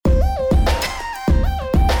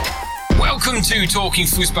Welcome to Talking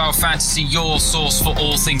Fußball Fantasy, your source for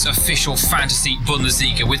all things official fantasy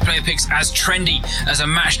Bundesliga, with player picks as trendy as a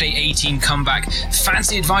matchday 18 comeback,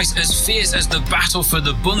 fancy advice as fierce as the battle for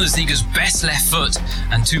the Bundesliga's best left foot,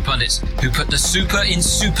 and two pundits who put the super in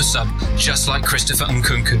super sub, just like Christopher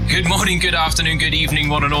Nkunku. Good morning, good afternoon, good evening,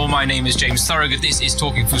 one and all. My name is James Thorogood. This is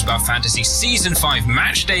Talking Fußball Fantasy Season 5,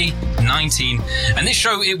 Matchday 19. And this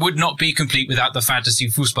show, it would not be complete without the fantasy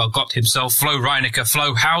Fußball god himself, Flo Reinecker.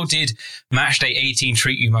 Flo, how did Matchday 18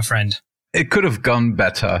 treat you, my friend? It could have gone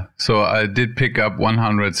better. So I did pick up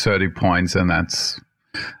 130 points, and that's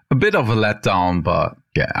a bit of a letdown. But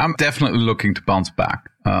yeah, I'm definitely looking to bounce back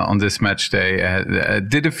on this match day. I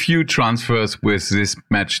did a few transfers with this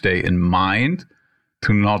match day in mind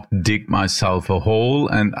to not dig myself a hole.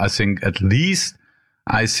 And I think at least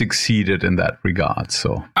I succeeded in that regard.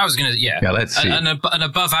 So I was going to, yeah, let's see. An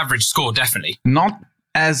above average score, definitely. Not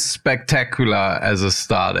as spectacular as a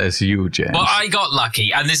start as you, James. Well, I got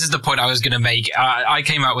lucky, and this is the point I was going to make. I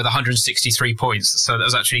came out with 163 points, so that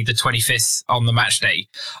was actually the 25th on the match day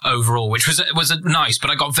overall, which was nice, but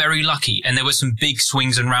I got very lucky, and there were some big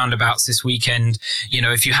swings and roundabouts this weekend. You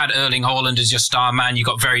know, if you had Erling Haaland as your star man, you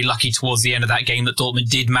got very lucky towards the end of that game that Dortmund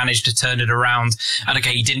did manage to turn it around, and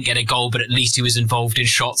okay, he didn't get a goal, but at least he was involved in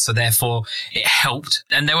shots, so therefore it helped,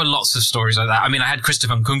 and there were lots of stories like that. I mean, I had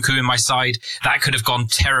Christopher Nkunku in my side. That could have gone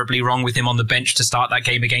terribly wrong with him on the bench to start that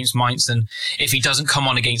game against Mainz, and if he doesn't come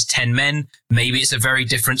on against 10 men, maybe it's a very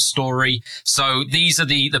different story. So these are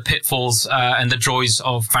the pitfalls and the joys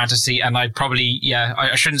of fantasy, and I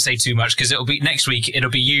shouldn't say too much, because it'll be next week, it'll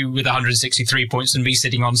be you with 163 points and me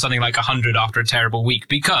sitting on something like 100 after a terrible week,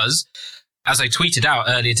 because as I tweeted out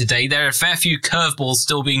earlier today, there are a fair few curveballs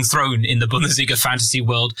still being thrown in the Bundesliga fantasy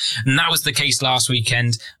world, and that was the case last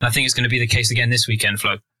weekend, and I think it's going to be the case again this weekend,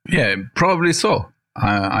 Flo. Yeah, probably so.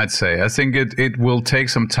 I'd say. I think it will take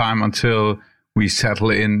some time until we settle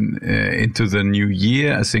into the new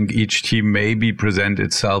year. I think each team maybe present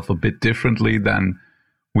itself a bit differently than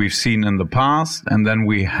we've seen in the past, and then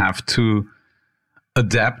we have to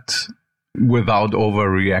adapt without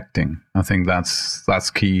overreacting. I think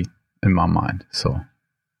that's key in my mind. So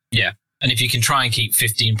yeah. And if you can try and keep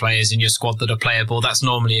 15 players in your squad that are playable, that's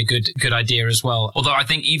normally a good idea as well. Although I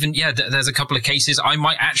think even, there's a couple of cases I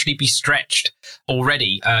might actually be stretched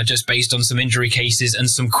already, just based on some injury cases and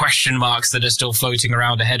some question marks that are still floating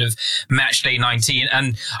around ahead of match day 19.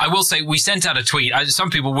 And I will say, we sent out a tweet.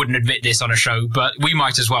 Some people wouldn't admit this on a show, but we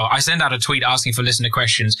might as well. I sent out a tweet asking for listener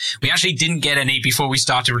questions. We actually didn't get any before we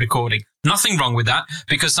started recording. Nothing wrong with that,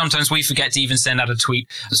 because sometimes we forget to even send out a tweet.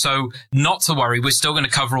 So not to worry, we're still going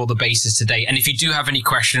to cover all the bases today. And if you do have any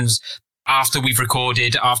questions after we've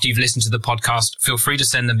recorded, after you've listened to the podcast, feel free to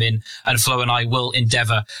send them in, and Flo and I will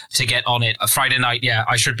endeavor to get on it. Friday night,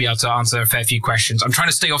 I should be able to answer a fair few questions. I'm trying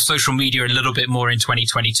to stay off social media a little bit more in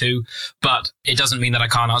 2022, but it doesn't mean that I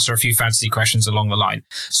can't answer a few fantasy questions along the line.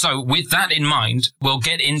 So with that in mind, we'll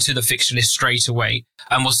get into the fixture list straight away,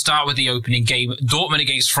 and we'll start with the opening game, Dortmund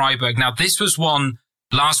against Freiburg. Now, this was one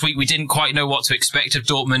last week we didn't quite know what to expect of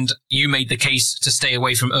Dortmund. You made the case to stay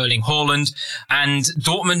away from Erling Haaland. And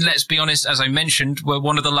Dortmund, let's be honest, as I mentioned, were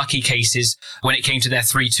one of the lucky cases when it came to their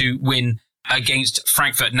 3-2 win against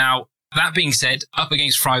Frankfurt. Now, that being said, up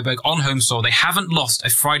against Freiburg on home soil, they haven't lost a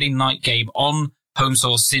Friday night game on home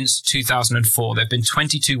soil since 2004. There have been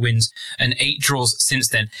 22 wins and 8 draws since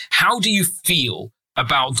then. How do you feel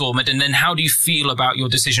about Dortmund? And then how do you feel about your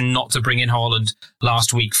decision not to bring in Haaland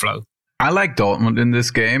last week, Flo? I like Dortmund in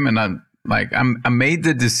this game, and I made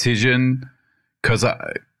the decision because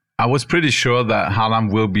I was pretty sure that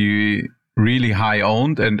Haaland will be really high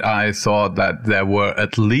owned, and I thought that there were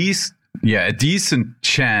at least a decent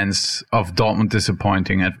chance of Dortmund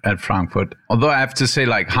disappointing at Frankfurt. Although I have to say,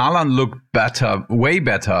 Haaland looked better, way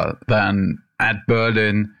better than at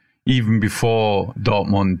Berlin, even before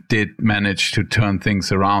Dortmund did manage to turn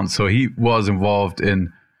things around. So he was involved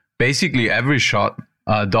in basically every shot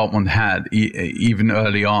Dortmund had, even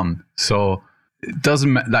early on. So it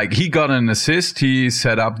doesn't he got an assist, he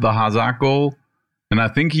set up the Hazard goal, and I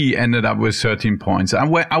think he ended up with 13 points. I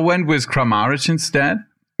went with Kramaric instead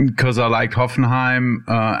because I liked Hoffenheim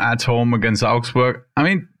at home against Augsburg. I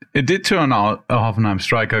mean, it did turn out a Hoffenheim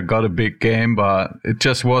striker got a big game, but it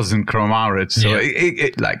just wasn't Kramaric. So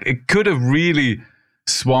it could have really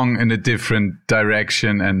swung in a different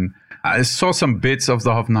direction. And I saw some bits of the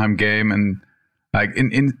Hoffenheim game, and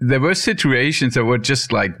there were situations that were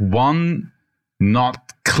just one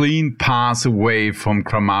not clean pass away from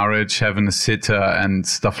Kramaric having a sitter and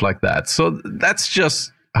stuff like that. So that's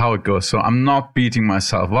just how it goes. So I'm not beating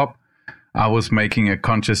myself up. I was making a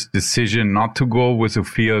conscious decision not to go with a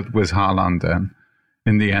field with Haaland, and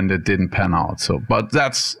in the end, it didn't pan out. So, but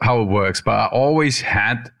that's how it works. But I always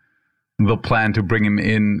had the plan to bring him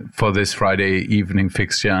in for this Friday evening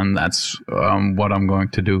fixture, and that's what I'm going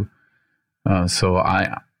to do. So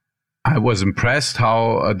I was impressed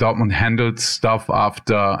how Dortmund handled stuff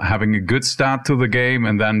after having a good start to the game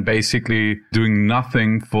and then basically doing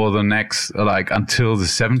nothing for the next, until the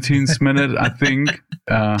 17th minute, I think.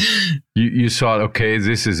 You thought, okay,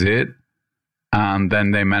 this is it. And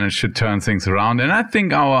then they managed to turn things around. And I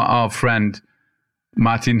think our friend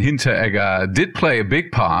Martin Hinteregger did play a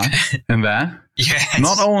big part in that. Yes.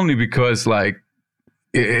 Not only because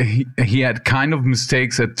he had kind of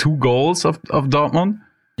mistakes at 2 goals of Dortmund.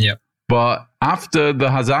 Yeah. But after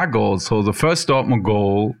the Hazard goal, so the first Dortmund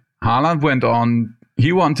goal, Haaland went on.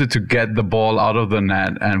 He wanted to get the ball out of the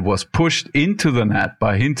net and was pushed into the net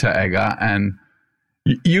by Hinteregger. And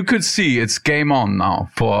you could see it's game on now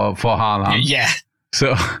for Haaland. Yeah.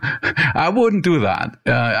 So I wouldn't do that.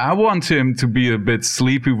 I want him to be a bit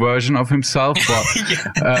sleepy version of himself. But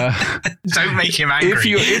don't make him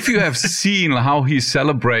angry. If you have seen how he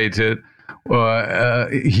celebrated,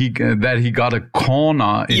 that he got a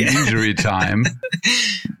corner in injury time,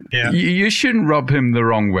 you shouldn't rub him the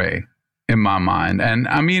wrong way, in my mind. And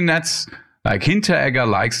I mean, that's like Hinteregger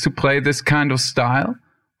likes to play this kind of style,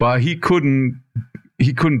 but he couldn't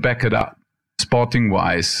back it up sporting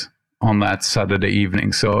wise on that Saturday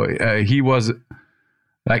evening. So he was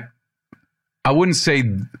I wouldn't say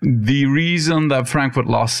the reason that Frankfurt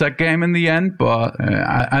lost that game in the end, but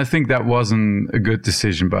I think that wasn't a good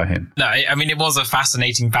decision by him. No, I mean, it was a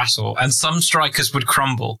fascinating battle, and some strikers would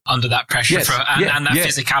crumble under that pressure and that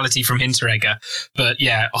physicality from Hinteregger. But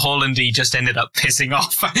yeah, Haaland just ended up pissing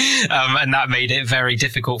off, and that made it very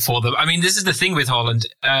difficult for them. I mean, this is the thing with Haaland.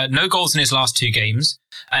 No goals in his last 2 games.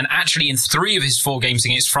 And actually, in 3 of his 4 games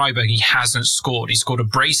against Freiburg, he hasn't scored. He scored a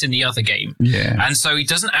brace in the other game. Yeah. And so he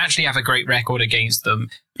doesn't actually have a great record against them.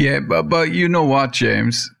 Yeah, but you know what,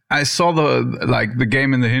 James? I saw the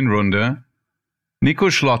game in the Hinrunde. Nico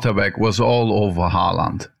Schlotterbeck was all over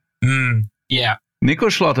Haaland. Yeah. Nico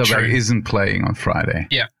Schlotterbeck isn't playing on Friday.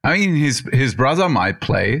 Yeah. I mean, his brother might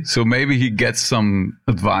play, so maybe he gets some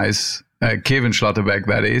advice. Kevin Schlotterbeck,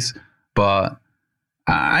 that is. But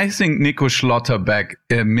I think Nico Schlotterbeck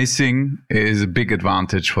missing is a big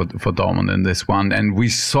advantage for Dortmund in this one. And we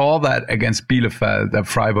saw that against Bielefeld, that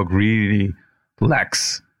Freiburg really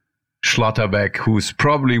lacks Schlotterbeck, who's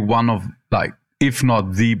probably one of, if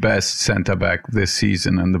not the best centre back this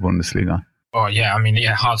season in the Bundesliga. Oh, yeah. I mean,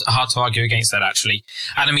 hard to argue against that, actually.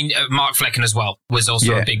 And I mean, Mark Flecken as well was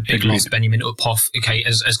also a big loss. Benjamin Uphoff, okay,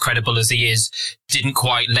 as credible as he is, didn't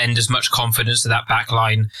quite lend as much confidence to that back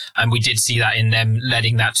line. And we did see that in them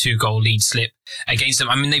letting that 2-goal lead slip against them.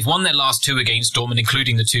 I mean, they've won their last 2 against Dortmund,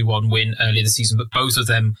 including the 2-1 win earlier this season, but both of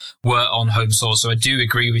them were on home soil. So I do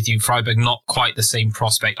agree with you, Freiburg, not quite the same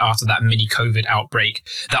prospect after that mini COVID outbreak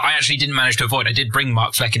that I actually didn't manage to avoid. I did bring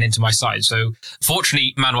Mark Flecken into my side. So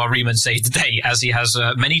fortunately, Manuel Riemann saved the day, as he has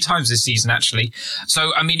many times this season, actually.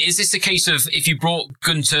 So, I mean, is this a case of if you brought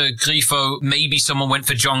Günther, Grifo, maybe someone went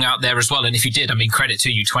for Jong out there as well? And if you did, I mean, credit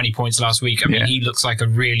to you, 20 points last week. I mean, he looks like a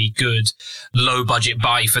really good low budget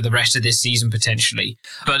buy for the rest of this season, potentially.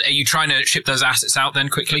 But are you trying to ship those assets out then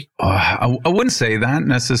quickly? I wouldn't say that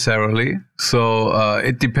necessarily. So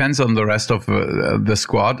it depends on the rest of the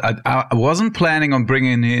squad. I wasn't planning on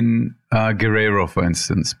bringing in Guerrero, for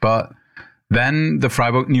instance, but then the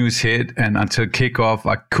Freiburg news hit, and until kickoff,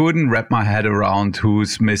 I couldn't wrap my head around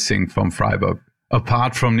who's missing from Freiburg,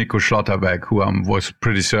 apart from Nico Schlotterbeck, who I was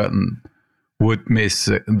pretty certain would miss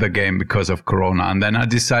the game because of Corona. And then I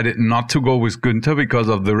decided not to go with Günther because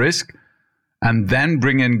of the risk, and then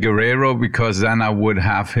bring in Guerrero because then I would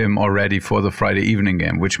have him already for the Friday evening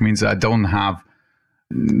game, which means I don't have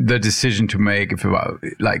the decision to make.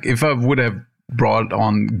 If I would have brought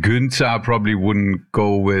on Günther, I probably wouldn't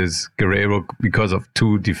go with Guerrero because of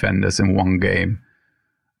 2 defenders in one game.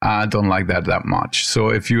 I don't like that much. So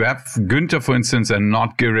if you have Günther, for instance, and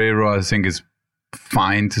not Guerrero, I think it's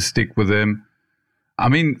fine to stick with him. I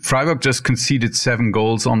mean, Freiburg just conceded 7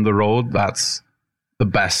 goals on the road. That's the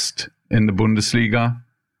best in the Bundesliga.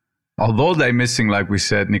 Although they're missing, like we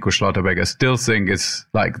said, Nico Schlotterbeck, I still think it's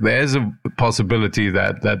there's a possibility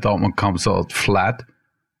that Dortmund comes out flat.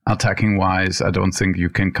 Attacking wise, I don't think you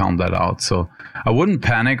can count that out. So I wouldn't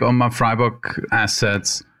panic on my Freiburg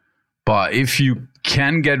assets. But if you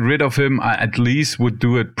can get rid of him, I at least would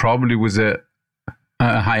do it probably with a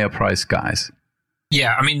higher price guys.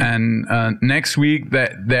 Yeah, I mean... And next week,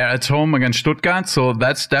 they're at home against Stuttgart, so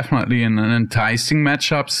that's definitely an enticing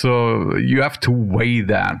matchup. So you have to weigh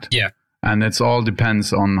that. Yeah. And it all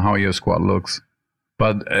depends on how your squad looks.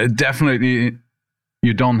 But definitely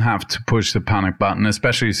you don't have to push the panic button,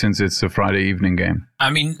 especially since it's a Friday evening game. I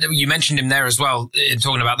mean, you mentioned him there as well, in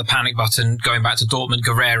talking about the panic button, going back to Dortmund.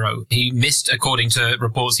 Guerreiro, he missed, according to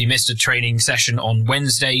reports, he missed a training session on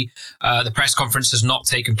Wednesday. The press conference has not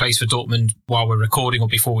taken place for Dortmund while we're recording or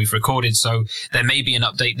before we've recorded, so there may be an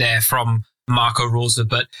update there from Marco Rose.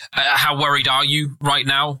 But how worried are you right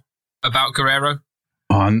now about Guerreiro?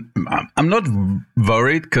 I'm not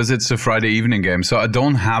worried because it's a Friday evening game, so I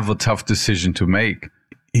don't have a tough decision to make.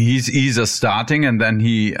 He's either starting and then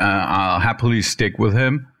I'll happily stick with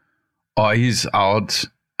him, or he's out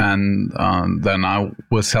and then I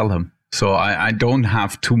will sell him. So I don't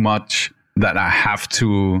have too much that I have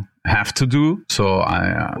to do. So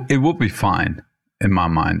it would be fine in my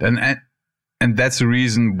mind, and that's the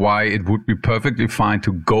reason why it would be perfectly fine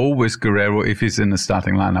to go with Guerreiro if he's in the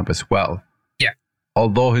starting lineup as well.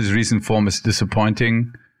 Although his recent form is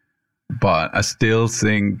disappointing, but I still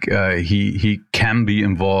think he can be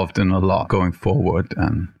involved in a lot going forward.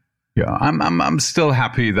 And yeah, I'm still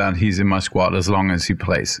happy that he's in my squad as long as he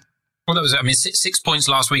plays. Well, that was, I mean, 6 points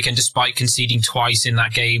last weekend despite conceding twice in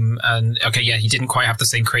that game. And okay, yeah, he didn't quite have the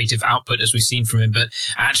same creative output as we've seen from him, but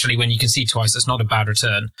actually when you concede twice, that's not a bad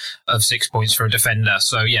return of 6 points for a defender.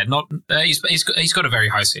 So yeah, he's got a very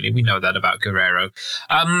high ceiling. We know that about Guerreiro.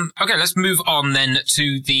 Okay, let's move on then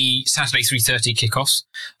to the Saturday 3:30 kickoffs.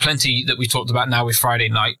 Plenty that we talked about now with Friday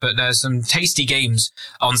night, but there's some tasty games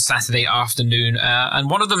on Saturday afternoon. And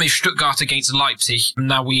one of them is Stuttgart against Leipzig.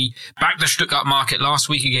 Now, we backed the Stuttgart market last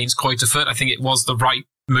week against Kräuter Fürth. I think it was the right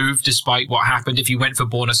move despite what happened. If you went for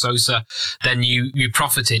Borna Sosa, then you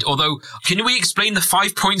profited. Although, can we explain the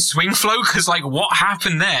 5-point swing flow? Because what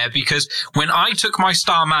happened there? Because when I took my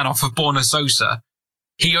star man off of Borna Sosa,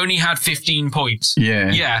 he only had 15 points.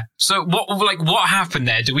 Yeah. So what happened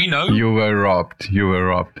there? Do we know? You were robbed.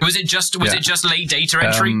 Was it just late data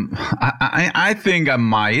entry? I think I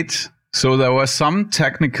might. So there were some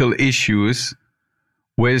technical issues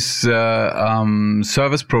with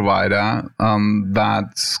service provider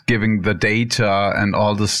that's giving the data and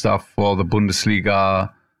all the stuff for the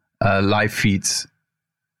Bundesliga live feeds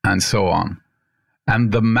and so on.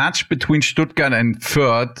 And the match between Stuttgart and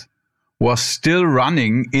Fürth was still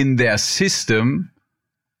running in their system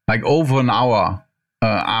over an hour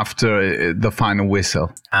after the final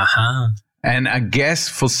whistle. Uh-huh. And I guess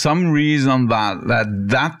for some reason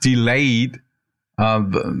that delayed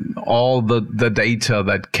all the data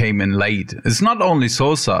that came in late. It's not only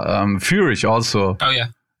Sosa, Führich also. Oh yeah.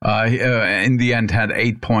 In the end had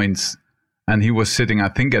 8 points, and he was sitting, I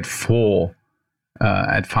think, at 4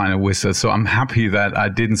 at final whistle. So I'm happy that I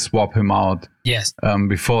didn't swap him out. Yes.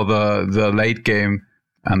 Before the late game,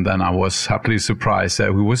 and then I was happily surprised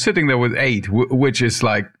that we were sitting there with 8, which is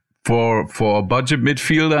for a budget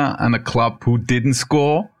midfielder and a club who didn't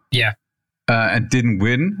score. Yeah. And didn't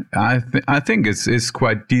win. I think it's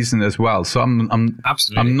quite decent as well. So I'm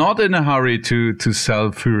not in a hurry to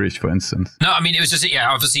sell Führich, for instance. No, I mean, it was just,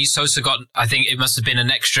 obviously Sosa got, I think it must have been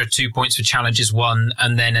an extra 2 points for challenges won,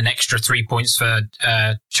 and then an extra 3 points for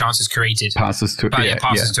chances created. Passes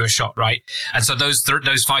to a shot, right? And so those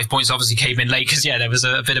 5 points obviously came in late because there was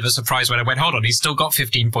a bit of a surprise when I went, hold on, he's still got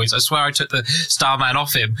 15 points. I swear I took the star man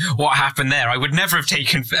off him. What happened there? I would never have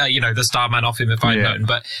taken the star man off him if I'd known.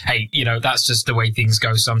 But hey, that's just the way things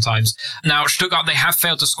go sometimes. Now, Stuttgart, they have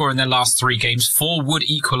failed to score in their last 3 games. 4 would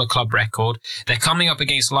equal a club record. They're coming up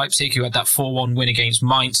against Leipzig, who had that 4-1 win against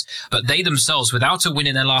Mainz, but they themselves, without a win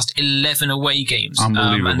in their last 11 away games, and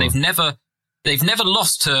they've never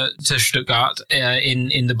lost to Stuttgart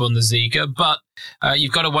in the Bundesliga. But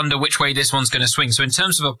you've got to wonder which way this one's going to swing. So in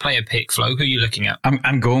terms of a player pick, Flo, who are you looking at?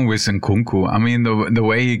 I'm going with Nkunku. I mean, the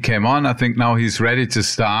way he came on, I think now he's ready to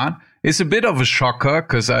start. It's a bit of a shocker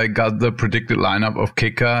because I got the predicted lineup of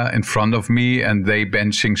Kicker in front of me and they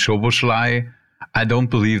benching Szoboszlai. I don't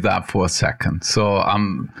believe that for a second. So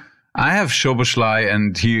I have Szoboszlai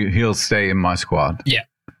and he'll stay in my squad. Yeah.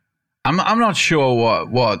 I'm not sure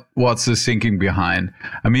what's the thinking behind.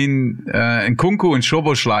 I mean, Nkunku and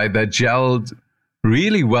Szoboszlai, they gelled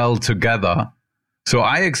really well together. So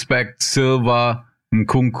I expect Silva,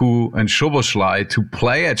 Nkunku and Szoboszlai to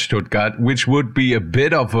play at Stuttgart, which would be a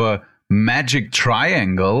bit of a magic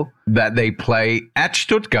triangle that they play at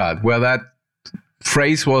Stuttgart, where that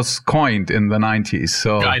phrase was coined in the 90s.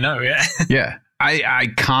 So I know, yeah. Yeah, I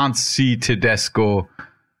can't see Tedesco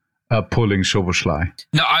pulling Szoboszlai.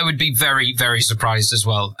 No, I would be very, very surprised as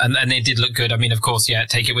well. And it did look good. I mean, of course,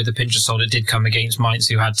 take it with a pinch of salt. It did come against Mainz,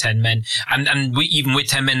 who had 10 men. And even with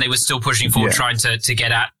 10 men, they were still pushing forward, trying to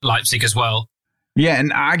get at Leipzig as well. Yeah,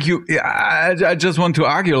 and I just want to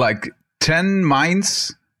argue, 10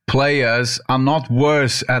 Mainz players are not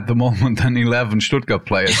worse at the moment than 11 Stuttgart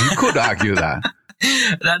players. You could argue that.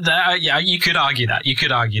 Yeah, you could argue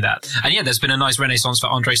that. And yeah, there's been a nice renaissance for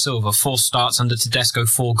Andre Silva. 4 starts under Tedesco,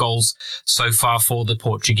 4 goals so far for the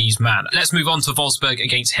Portuguese man. Let's move on to Wolfsburg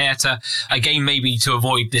against Hertha. A game maybe to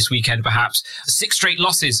avoid this weekend, perhaps. 6 straight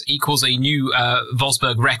losses equals a new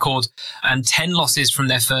Wolfsburg record, and 10 losses from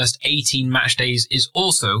their first 18 match days is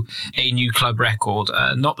also a new club record.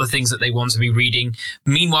 Not the things that they want to be reading.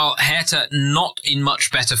 Meanwhile, Hertha not in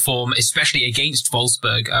much better form, especially against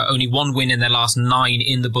Wolfsburg. Only 1 win in their last 9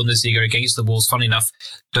 in the Bundesliga against the Wolves. Funny enough,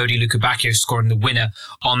 Dodi Lukebakio scoring the winner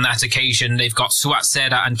on that occasion. They've got Suat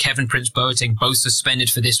Serdar and Kevin Prince Boateng both suspended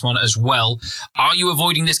for this one as well. Are you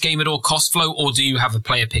avoiding this game at all cost, Flo, or do you have a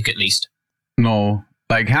player pick at least? No.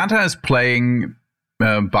 Like, Hertha is playing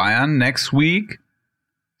Bayern next week,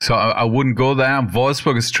 so I wouldn't go there.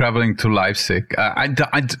 Wolfsburg is traveling to Leipzig.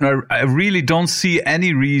 I really don't see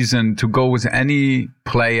any reason to go with any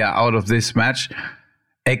player out of this match,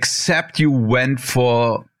 except you went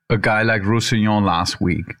for a guy like Roussillon last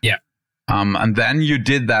week. Yeah. And then you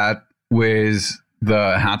did that with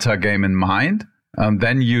the Hertha game in mind.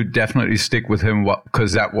 Then you definitely stick with him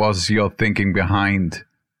because that was your thinking behind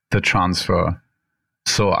the transfer.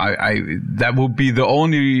 So I that would be the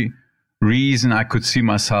only reason I could see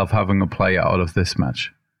myself having a player out of this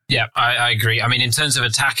match. Yeah, I agree. I mean, in terms of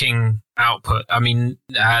attacking output, I mean,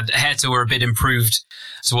 Hertha were a bit improved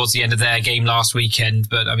towards the end of their game last weekend,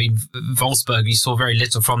 but I mean, Wolfsburg, you saw very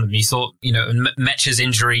little from them. You thought, Metscher's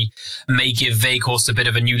injury may give Weghorst a bit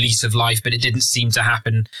of a new lease of life, but it didn't seem to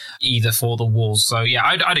happen either for the Wolves. So yeah,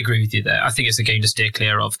 I'd agree with you there. I think it's a game to steer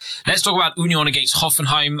clear of. Let's talk about Union against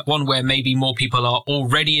Hoffenheim, one where maybe more people are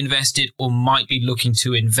already invested or might be looking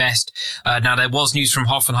to invest. Now, there was news from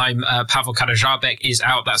Hoffenheim. Pavel Kaderabek is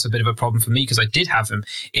out. That's a bit of a problem for me because I did have him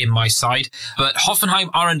in my side. But Hoffenheim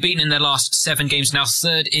are unbeaten in their last 7 games, now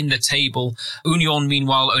 3rd in the table. Union,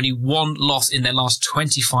 meanwhile, only 1 loss in their last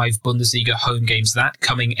 25 Bundesliga home games, that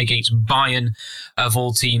coming against Bayern of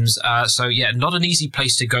all teams. So yeah, not an easy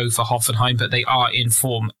place to go for Hoffenheim, but they are in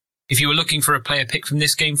form. If you were looking for a player pick from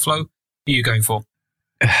this game, Flo, who are you going for?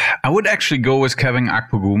 I would actually go with Kevin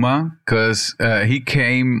Akpoguma because he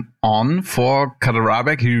came on for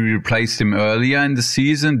Kaderabek. He replaced him earlier in the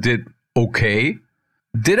season, did okay.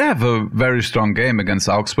 Did have a very strong game against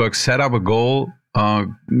Augsburg, set up a goal,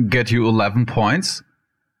 get you 11 points.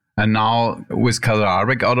 And now with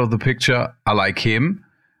Kaderabek out of the picture, I like him.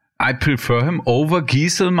 I prefer him over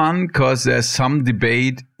Gieselmann because there's some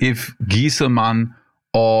debate if Gieselmann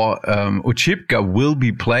or Uchipka will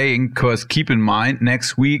be playing, because keep in mind,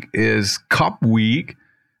 next week is Cup week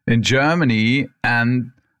in Germany,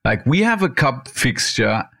 and like we have a cup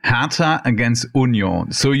fixture, Hertha against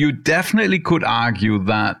Union. So you definitely could argue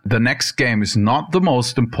that the next game is not the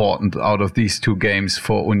most important out of these 2 games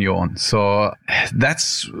for Union. So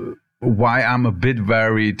that's why I'm a bit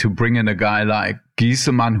wary to bring in a guy like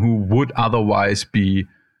Gieselmann, who would otherwise be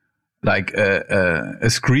like a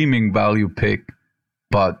screaming value pick.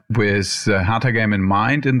 But with the Hertha game in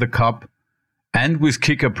mind in the cup, and with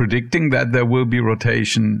Kicker predicting that there will be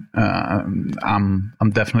rotation,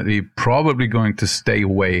 I'm definitely probably going to stay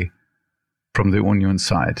away from the Union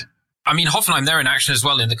side. I mean, Hoffenheim, they're in action as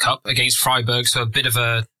well in the cup against Freiburg, so a bit of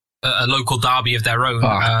a local derby of their own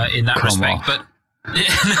in that respect. But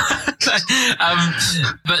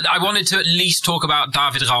but I wanted to at least talk about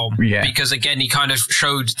David Raum, because again, he kind of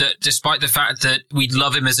showed that despite the fact that we'd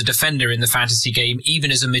love him as a defender in the fantasy game,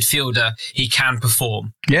 even as a midfielder, he can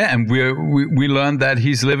perform. Yeah, and we learned that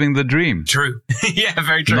he's living the dream. True. Yeah,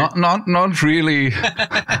 very true. Not really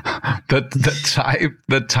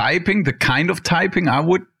the typing, the kind of typing I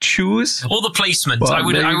would choose, or the placement. I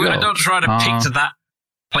don't try to pick to that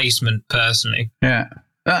placement personally. Yeah.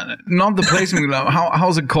 Not the placement.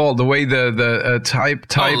 How's it called? The way the type.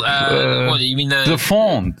 What do you mean? The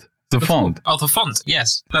font. The font. Oh, the font.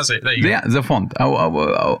 Yes, that's it. There you go. Yeah, the font.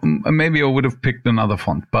 Maybe I would have picked another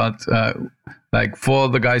font, but like for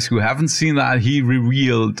the guys who haven't seen that, he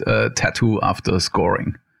revealed a tattoo after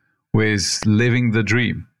scoring with "Living the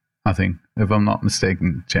Dream." I think, if I'm not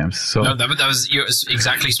mistaken, James. So no, you're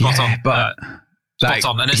exactly spot on. But spot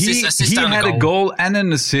on. An assist he had a goal and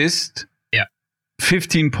an assist.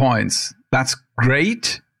 15 points. That's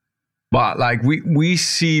great. But like we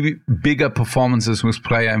see bigger performances with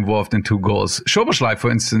player involved in 2 goals. Szoboszlai,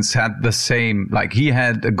 for instance, had the same. Like he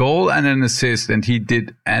had a goal and an assist, and he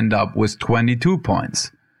did end up with 22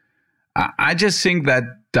 points. I just think that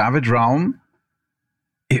David Raum,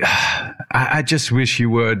 I just wish he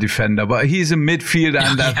were a defender, but he's a midfielder,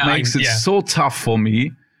 and that makes it so tough for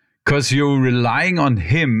me because you're relying on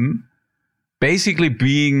him basically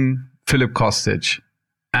being Filip Kostic.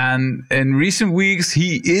 And in recent weeks,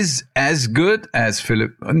 he is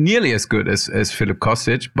nearly as good as Filip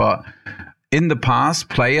Kostic. But in the past,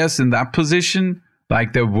 players in that position,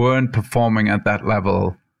 like, they weren't performing at that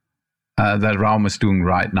level that Raum is doing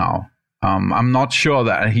right now. I'm not sure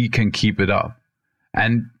that he can keep it up.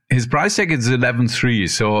 And his price tag is 11.3.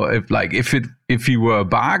 So if he were a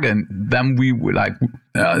bargain, then we would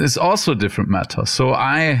it's also a different matter. So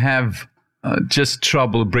I have just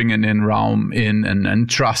trouble bringing in Raum in and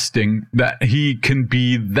trusting that he can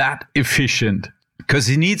be that efficient, because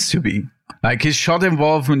he needs to be. Like, his shot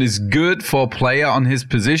involvement is good for a player on his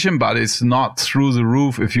position, but it's not through the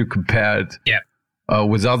roof if you compare it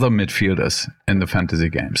with other midfielders in the fantasy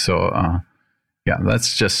game. So,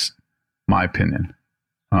 that's just my opinion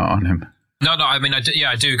on him. No, I mean,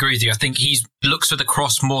 I do agree with you. I think he looks for the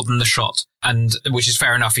cross more than the shot, and which is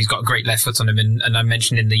fair enough. He's got a great left foot on him, and I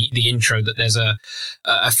mentioned in the intro that there's a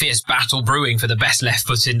fierce battle brewing for the best left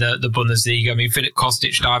foot in the Bundesliga. I mean, Filip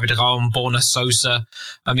Kostic, David Raum, Borna Sosa.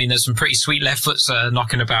 I mean, there's some pretty sweet left foots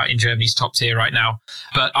knocking about in Germany's top tier right now.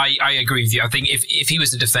 But I agree with you. I think if he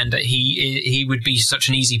was a defender, he would be such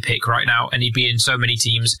an easy pick right now, and he'd be in so many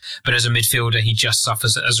teams. But as a midfielder, he just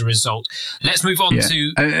suffers as a result. Let's move on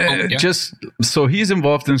to so he's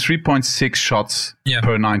involved in 3.6 shots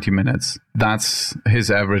per 90 minutes. That's his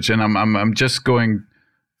average, and I'm just going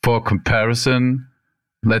for comparison.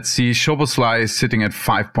 Let's see, Szoboszlai is sitting at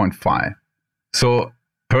 5.5. So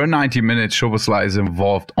per 90 minutes, Szoboszlai is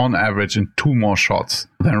involved on average in 2 more shots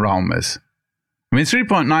than Raum is. I mean,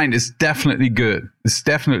 3.9 is definitely good. It's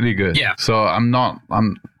definitely good. Yeah. So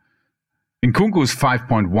Nkunku is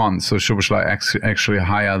 5.1, so Szoboszlai actually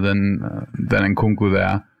higher than Nkunku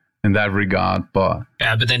there in that regard. But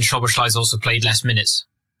then Szoboszlai's also played less minutes,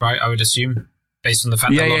 right? I would assume, based on the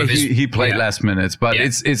fact that a lot of he played less minutes, but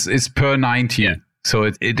it's per 90, so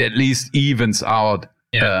it at least evens out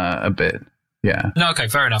a bit. Yeah. No, okay,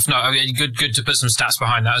 fair enough. No, good to put some stats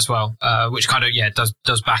behind that as well, which kind of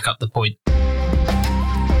does back up the point.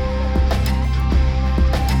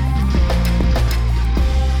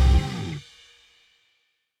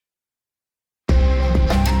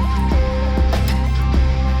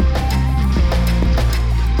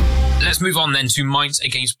 Let's move on then to Mainz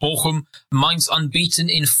against Bochum. Mainz unbeaten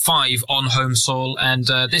in 5 on home soil, and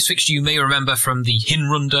this fixture you may remember from the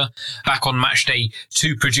Hinrunde back on match day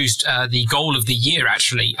 2 produced the goal of the year,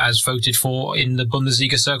 actually, as voted for in the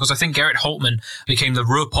Bundesliga circles. I think Gerrit Holtmann became the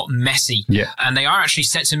Ruhrpott Messi, and they are actually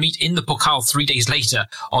set to meet in the Pokal 3 days later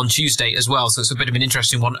on Tuesday as well, so it's a bit of an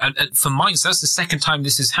interesting one. And for Mainz, that's the second time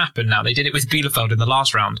this has happened now. They did it with Bielefeld in the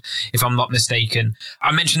last round, if I'm not mistaken.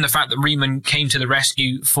 I mentioned the fact that Riemann came to the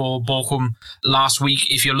rescue for Bochum last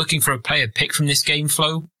week. If you're looking for a player pick from this game,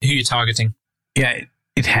 Flo, who are you targeting? Yeah,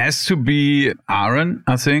 it has to be Aaron,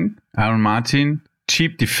 I think. Aaron Martin,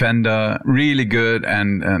 cheap defender, really good.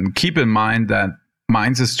 And keep in mind that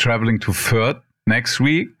Mainz is traveling to Fürth next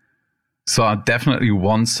week. So I definitely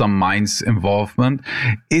want some Mainz involvement.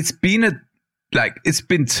 It's been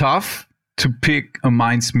tough to pick a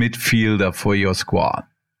Mainz midfielder for your squad.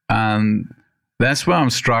 And that's where I'm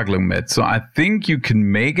struggling with. So I think you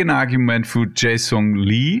can make an argument for Jae-Sung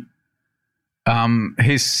Lee.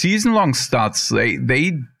 His season-long stats,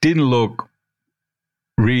 they didn't look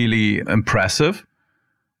really impressive,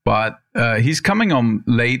 but he's coming on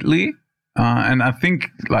lately, and I think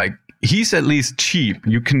he's at least cheap.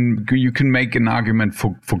 You can make an argument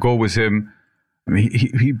for go with him. I mean,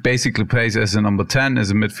 he basically plays as a number 10, as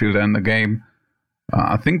a midfielder in the game.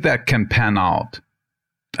 I think that can pan out.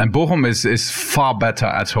 And Bochum is far better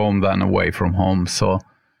at home than away from home. So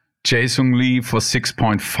Jae-Sung Lee for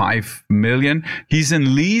 6.5 million. He's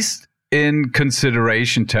in least in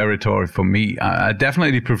consideration territory for me. I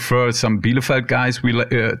definitely prefer some Bielefeld guys we'll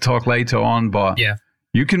talk later on, but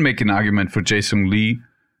you can make an argument for Jae-Sung Lee,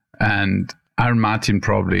 and Aaron Martin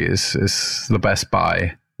probably is the best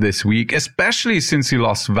buy this week, especially since he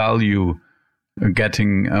lost value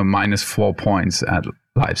getting -4 points at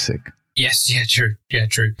Leipzig. Yes, true.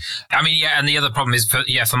 I mean, and the other problem is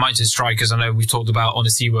for Mainz's strikers. I know we've talked about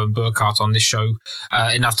Onisiwo and Burkhardt on this show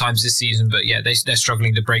enough times this season, but they're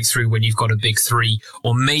struggling to break through when you've got a big 3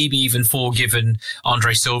 or maybe even 4, given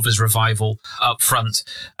Andre Silva's revival up front.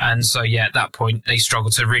 And so, at that point, they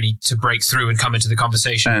struggle to break through and come into the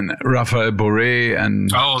conversation. And Raphael Boré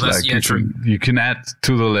and true. You can add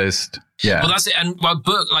to the list. Yeah. Well, that's it. And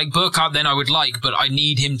Burkhardt, then I would but I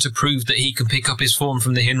need him to prove that he can pick up his form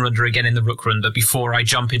from the Hinrunde again in the Rückrunde before I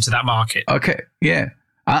jump into that market. Okay, yeah.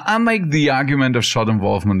 I'll make the argument of shot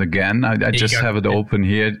involvement again. I just have it open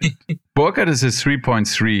here. Burkhardt is a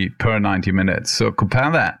 3.3 per 90 minutes. So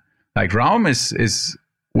compare that Like Raum is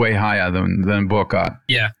way higher than Burkhardt.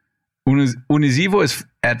 Yeah. Unisivo is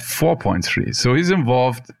at 4.3. So he's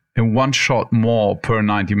involved in one shot more per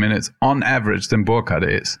 90 minutes on average than Burkhardt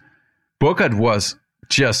is. Burkhardt was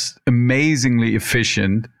just amazingly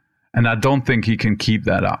efficient, and I don't think he can keep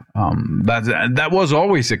that up. That was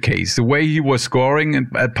always the case. The way he was scoring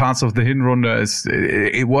at parts of the Hinrunde,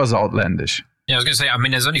 it was outlandish. Yeah, I was going to say, I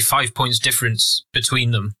mean, there's only 5 points difference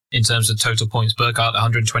between them in terms of total points. Burkhardt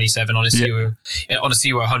 127, Onisivo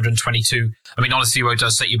 122. I mean, Onisivo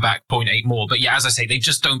does set you back 0.8 more. But yeah, as I say, they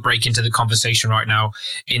just don't break into the conversation right now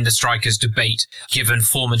in the strikers debate, given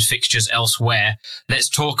form and fixtures elsewhere. Let's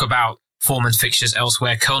talk about form and fixtures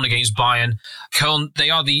elsewhere. Köln against Bayern. Köln,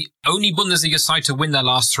 they are the only Bundesliga side to win their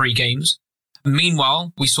last 3 games.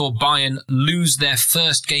 Meanwhile, we saw Bayern lose their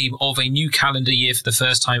first game of a new calendar year for the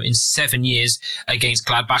first time in 7 years against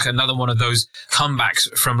Gladbach. Another one of those comebacks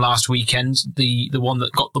from last weekend, the one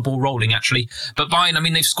that got the ball rolling, actually. But Bayern, I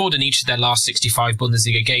mean, they've scored in each of their last 65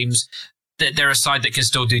 Bundesliga games. They're a side that can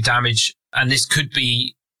still do damage, and this could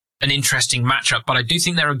be an interesting matchup, but I do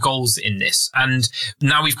think there are goals in this. And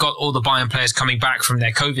now we've got all the Bayern players coming back from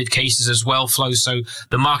their COVID cases as well, Flo. So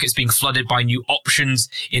the market's being flooded by new options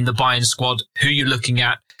in the Bayern squad. Who you're looking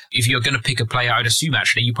at? If you're going to pick a player, I'd assume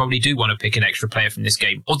actually you probably do want to pick an extra player from this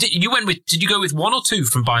game. Or did you go with 1 or 2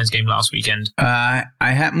 from Bayern's game last weekend? I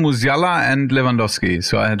had Musiala and Lewandowski,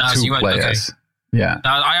 so I had 2 players. Okay. Yeah.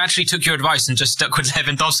 I actually took your advice and just stuck with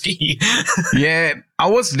Lewandowski. Yeah, I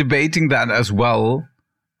was debating that as well.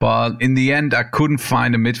 But in the end, I couldn't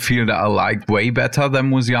find a midfielder I liked way better than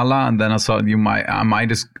Musiala, and then I thought I might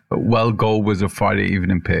as well go with a Friday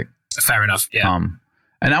evening pick. Fair enough, yeah.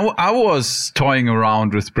 And I was toying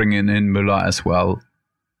around with bringing in Müller as well,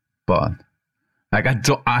 but like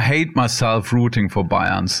I hate myself rooting for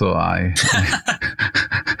Bayern, so I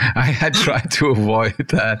had tried to avoid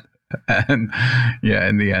that. And yeah,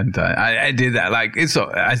 in the end, I did that. Like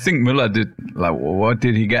I think Müller did. Like, what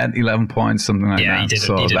did he get? 11 points, something like that. Yeah, he did.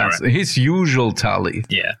 So that's right. His usual tally.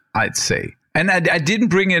 Yeah, I'd say. And I didn't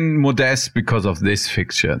bring in Modeste because of this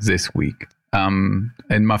fixture this week. In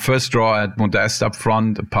my first draw, I had Modeste up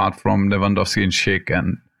front, apart from Lewandowski and Schick,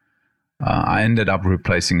 and I ended up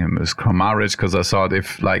replacing him with Kramaric because I thought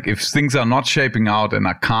if things are not shaping out and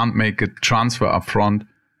I can't make a transfer up front,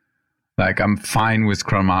 like I'm fine with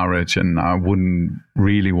Kramaric, and I wouldn't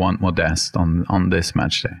really want Modeste on this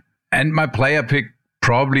match day. And my player pick,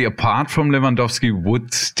 probably apart from Lewandowski,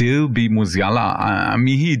 would still be Musiala. I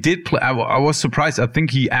mean, he did play. I was surprised. I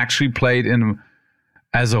think he actually played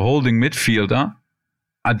as a holding midfielder.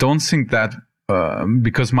 I don't think that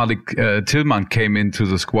because Malik Tillman came into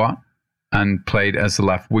the squad and played as a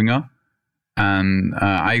left winger. And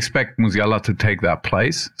I expect Musiala to take that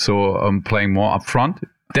place. So playing more up front.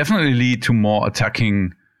 Definitely lead to more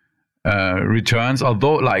attacking returns,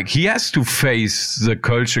 although like he has to face the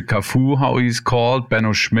Kölsche Cafu, how he's called,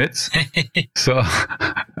 Benno Schmitz. So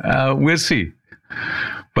we'll see.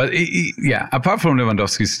 But yeah, apart from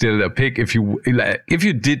Lewandowski, still a pick. If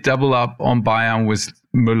you did double up on Bayern with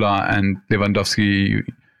Müller and Lewandowski,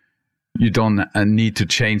 you don't need to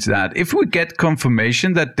change that. If we get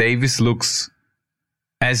confirmation that Davies looks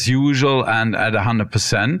as usual and at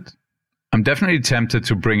 100%, I'm definitely tempted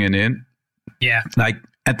to bring it in. Yeah. Like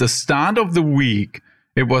at the start of the week,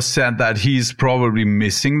 it was said that he's probably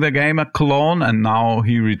missing the game at Cologne, and now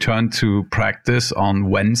he returned to practice on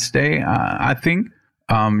Wednesday, I think.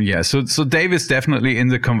 Yeah, so Davies definitely in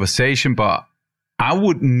the conversation, but I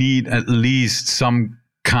would need at least some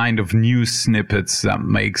kind of news snippets that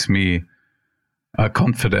makes me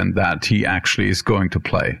confident that he actually is going to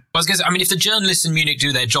play. I was going to say, I mean, if the journalists in Munich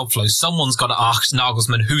do their job, Flo, someone's got to ask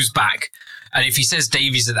Nagelsmann who's back. And if he says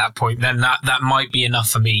Davies at that point, then that might be enough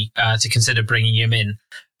for me to consider bringing him in.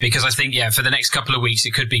 Because I think, yeah, for the next couple of weeks,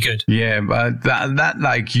 it could be good. Yeah, but that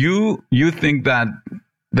like you think that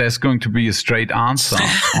there's going to be a straight answer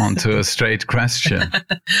onto a straight question.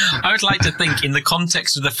 I would like to think, in the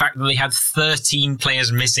context of the fact that they had 13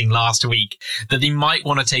 players missing last week, that they might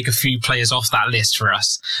want to take a few players off that list for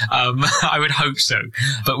us. I would hope so,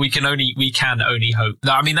 but we can only hope.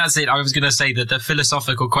 No, I mean, that's it. I was going to say that the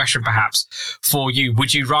philosophical question, perhaps, for you: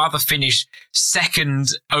 would you rather finish second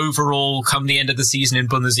overall come the end of the season in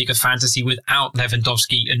Bundesliga fantasy without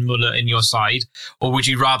Lewandowski and Müller in your side, or would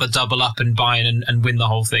you rather double up and Bayern and win the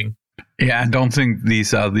whole thing? Yeah, I don't think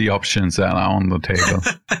these are the options that are on the table.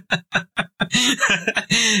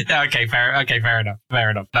 Yeah, okay, fair enough.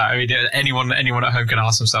 No, I mean, anyone at home can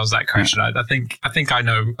ask themselves that question. Yeah. I think I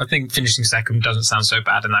know. I think finishing second doesn't sound so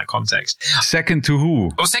bad in that context. Second to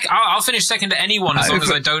who? Well, I'll finish second to anyone as long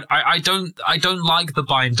as I don't like the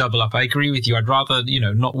Bayern double up. I agree with you. I'd rather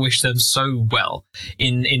not wish them so well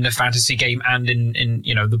in the fantasy game and in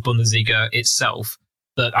the Bundesliga itself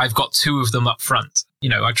that I've got two of them up front.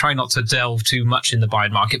 I try not to delve too much in the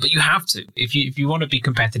Bayern market, but you have to. If you want to be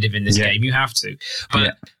competitive in this game, you have to.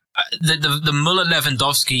 But the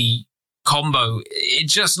Müller-Lewandowski combo, it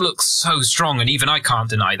just looks so strong, and even I can't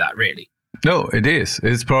deny that, really. No, it is.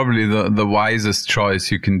 It's probably the wisest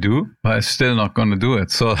choice you can do, but I'm still not going to do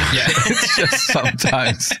it. So it's just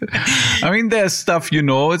sometimes. I mean, there's stuff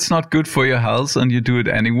it's not good for your health, and you do it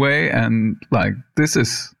anyway. And this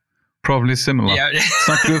is probably similar. Yeah. It's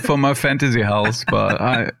not good for my fantasy health, but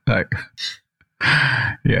I like.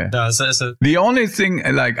 Yeah. No, the only thing,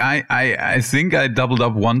 I think I doubled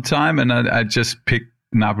up one time, and I just picked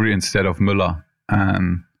Gnabry instead of Müller,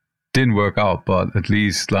 and didn't work out. But at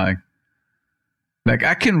least I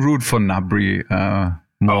can root for Gnabry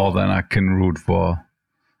more than I can root for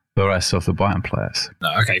the rest of the Bayern players.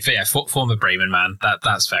 No, okay, former Bremen man.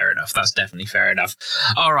 That's fair enough. That's definitely fair enough.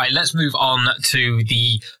 All right, let's move on to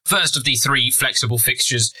the first of the three flexible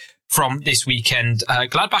fixtures from this weekend.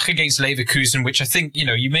 Gladbach against Leverkusen, which I think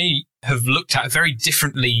you may have looked at very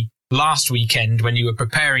differently last weekend when you were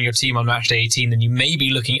preparing your team on matchday 18 than you may be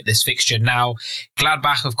looking at this fixture now.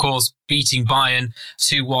 Gladbach, of course, beating Bayern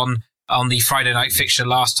 2-1 on the Friday night fixture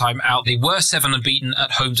last time out. They were 7 unbeaten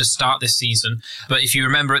at home to start this season. But if you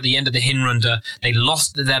remember at the end of the Hinrunde, they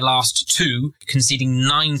lost their last 2, conceding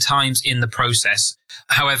 9 times in the process.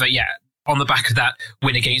 However, on the back of that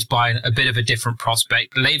win against Bayern, a bit of a different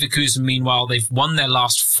prospect. Leverkusen, meanwhile, they've won their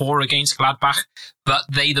last 4 against Gladbach, but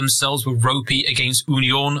they themselves were ropey against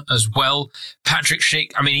Union as well. Patrick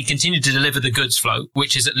Schick, he continued to deliver the goods flow,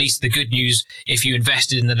 which is at least the good news if you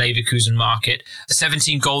invested in the Leverkusen market.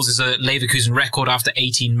 17 goals is a Leverkusen record after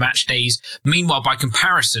 18 match days. Meanwhile, by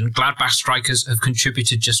comparison, Gladbach strikers have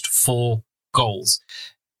contributed just 4 goals.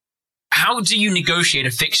 How do you negotiate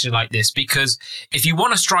a fixture like this? Because if you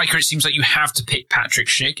want a striker, it seems like you have to pick Patrick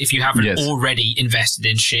Schick if you haven't already invested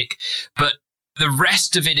in Schick. But the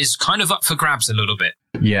rest of it is kind of up for grabs a little bit.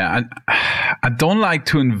 Yeah, I don't like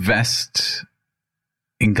to invest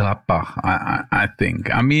in Gladbach, I think.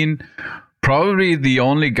 Probably the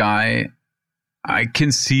only guy I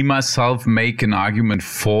can see myself make an argument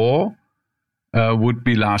for would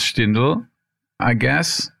be Lars Stindl, I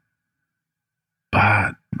guess.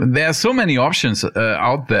 But there are so many options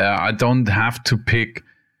out there. I don't have to pick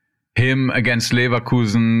him against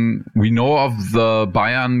Leverkusen. We know of the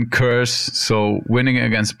Bayern curse, so winning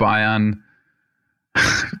against Bayern.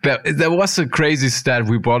 There was a crazy stat.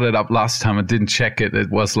 We brought it up last time. I didn't check it. It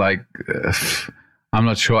was I'm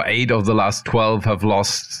not sure, 8 of the last 12 have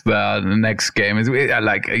lost the next game.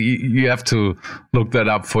 You have to look that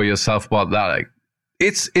up for yourself. But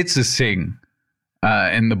it's a thing.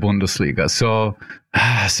 In the Bundesliga. So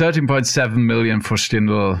 13.7 million for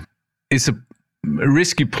Stindl is a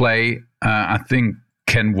risky play, I think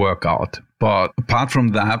can work out. But apart from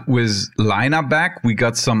that, with Leiner back, we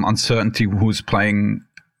got some uncertainty who's playing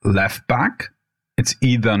left back. It's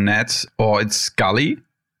either Netz or it's Scully.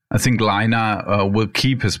 I think Leiner will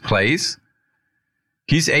keep his place.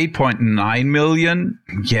 He's 8.9 million.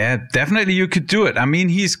 Yeah, definitely you could do it.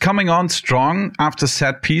 He's coming on strong after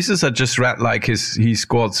set pieces. I just read he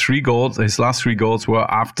scored 3 goals. His last 3 goals were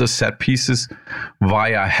after set pieces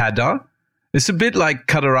via header. It's a bit like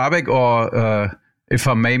Kaderabek or, if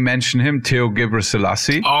I may mention him, Theo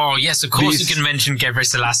Gebrselassie. Oh, yes, of course you can mention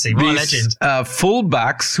Gebrselassie. What a legend.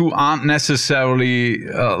 Fullbacks who aren't necessarily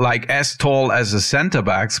as tall as the center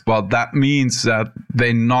backs, but that means that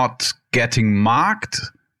they're not getting marked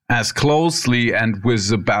as closely and with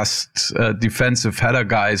the best defensive header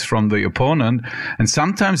guys from the opponent. And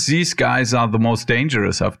sometimes these guys are the most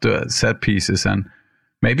dangerous after set pieces. And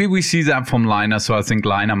maybe we see that from Leiner. So I think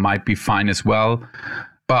Leiner might be fine as well.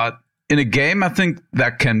 But in a game, I think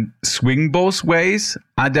that can swing both ways.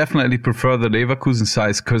 I definitely prefer the Leverkusen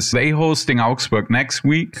side because they hosting Augsburg next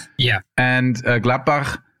week. Yeah. And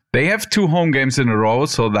Gladbach, they have 2 home games in a row,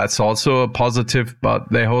 so that's also a positive,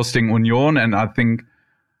 but they're hosting Union, and I think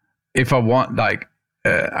if I want, I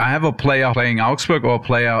have a player playing Augsburg or a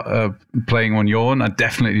player playing Union, I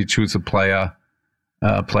definitely choose a player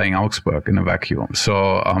playing Augsburg in a vacuum.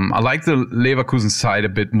 So I like the Leverkusen side a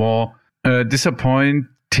bit more.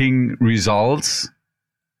 Disappointing results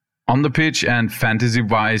on the pitch and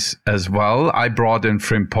fantasy-wise as well. I brought in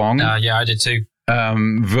Frimpong. Yeah, I did too.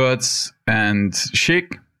 Wirtz and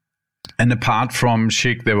Schick. And apart from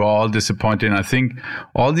Schick, they were all disappointing. I think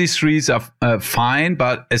all these threes are fine,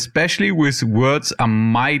 but especially with Wirtz, I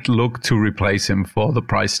might look to replace him for the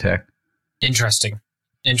price tag. Interesting.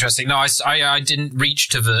 No, I didn't reach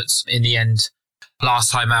to Wirtz in the end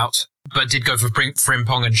last time out, but did go for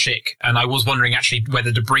Frimpong and Schick. And I was wondering actually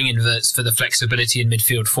whether to bring in Wirtz for the flexibility in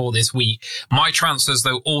midfield for this week. My transfers,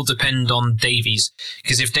 though, all depend on Davies.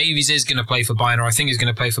 Because if Davies is going to play for Bayern, or I think he's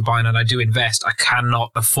going to play for Bayern, and I do invest, I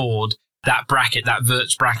cannot afford that bracket, that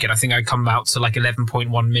Wirtz bracket. I think I come out to like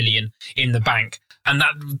 11.1 million in the bank. And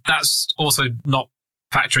that's also not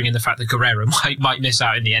factoring in the fact that Guerrero might miss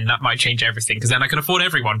out in the end. That might change everything, because then I can afford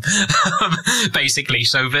everyone, basically.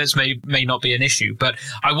 So Wirtz may not be an issue. But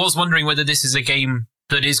I was wondering whether this is a game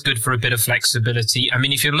that is good for a bit of flexibility. I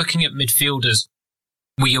mean, if you're looking at midfielders,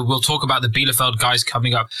 we'll talk about the Bielefeld guys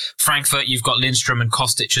coming up. Frankfurt, you've got Lindstrom and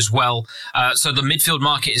Kostic as well. So the midfield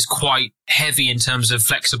market is quite heavy in terms of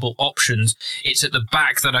flexible options. It's at the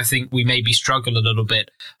back that I think we maybe struggle a little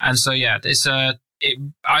bit. And so, yeah,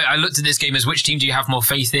 I looked at this game as which team do you have more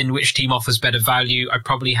faith in? Which team offers better value? I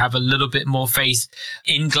probably have a little bit more faith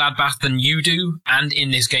in Gladbach than you do and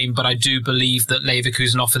in this game, but I do believe that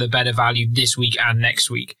Leverkusen offer the better value this week and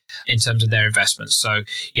next week in terms of their investments. So,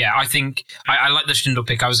 yeah, I think I like the Stindl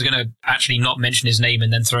pick. I was going to actually not mention his name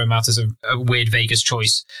and then throw him out as a weird Vegas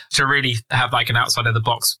choice to really have like an outside of the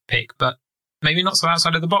box pick, but maybe not so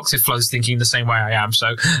outside of the box if Flo's thinking the same way I am.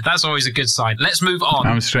 So that's always a good sign. Let's move on.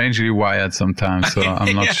 I'm strangely wired sometimes, so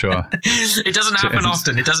I'm not sure. It doesn't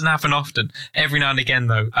happen often. Every now and again,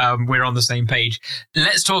 though, we're on the same page.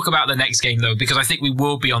 Let's talk about the next game, though, because I think we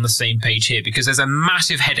will be on the same page here, because there's a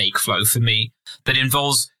massive headache, Flo, for me that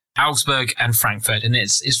involves Augsburg and Frankfurt, and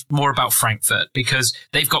it's more about Frankfurt because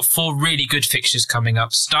they've got 4 really good fixtures coming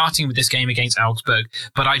up, starting with this game against Augsburg,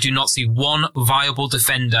 but I do not see one viable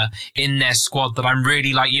defender in their squad that I'm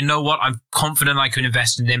really like, you know what, I'm confident I can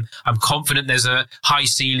invest in him. I'm confident there's a high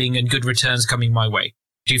ceiling and good returns coming my way.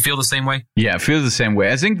 Do you feel the same way? Yeah, I feel the same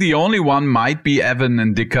way. I think the only one might be Evan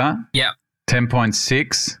and Dicker. Yeah.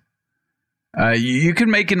 10.6. You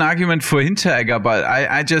can make an argument for Hinteregger, but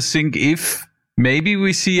I just think if maybe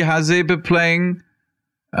we see Hasebe playing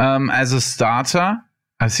as a starter,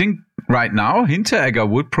 I think right now Hinteregger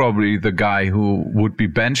would probably be the guy who would be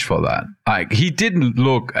benched for that. Like, he didn't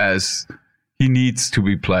look as he needs to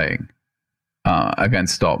be playing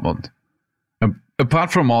against Dortmund.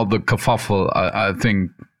 Apart from all the kerfuffle, I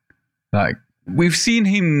think like we've seen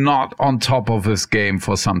him not on top of his game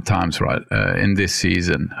for some times, right? In this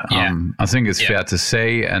season, I think it's fair to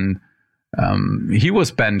say, and he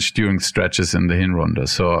was benched during stretches in the Hinrunde,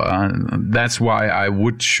 so that's why I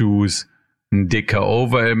would choose Ndicka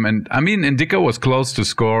over him. And I mean, Ndicka was close to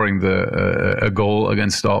scoring a goal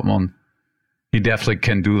against Dortmund. He definitely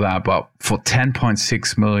can do that, but for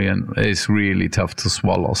 10.6 million, it's really tough to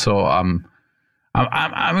swallow. So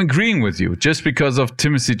I'm agreeing with you, just because of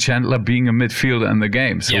Timothy Chandler being a midfielder in the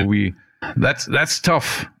game. So that's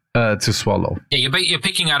tough to swallow. Yeah, you're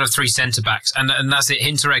picking out of 3 centre backs, and that's it.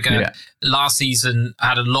 Hinteregger last season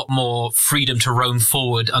had a lot more freedom to roam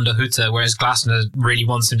forward under Hutter, whereas Glasner really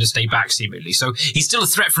wants him to stay back seemingly. So he's still a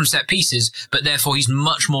threat from set pieces, but therefore he's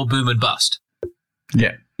much more boom and bust.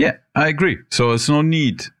 Yeah, I agree. So there's no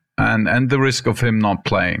need, and the risk of him not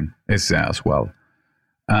playing is there as well.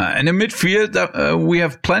 And in midfield, we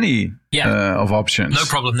have plenty of options. No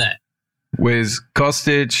problem there. With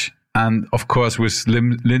Kostic and, of course, with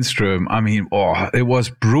Lindström. I mean, it was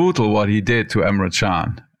brutal what he did to Emre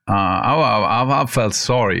Can. I felt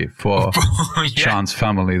sorry for Can's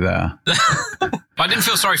family there. I didn't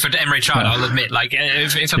feel sorry for Emre Can, I'll admit. Like,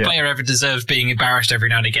 if a player ever deserves being embarrassed every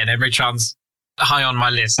now and again, Emre Can's high on my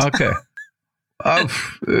list. Okay. I'm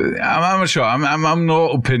not sure. I'm no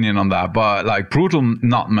opinion on that, but like brutal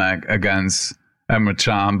nutmeg against Emre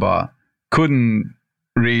Can, but couldn't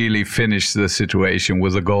really finish the situation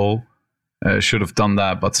with a goal. Should have done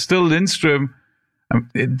that, but still Lindström.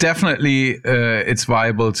 Definitely, it's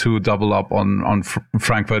viable to double up on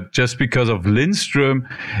Frankfurt just because of Lindström.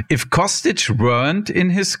 If Kostic weren't in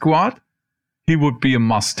his squad, he would be a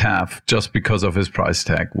must-have just because of his price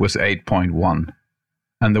tag with 8.1.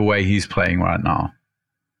 And the way he's playing right now.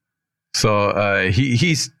 So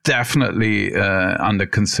he's definitely under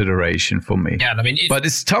consideration for me. Yeah, I mean, but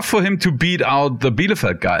it's tough for him to beat out the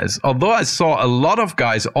Bielefeld guys. Although I saw a lot of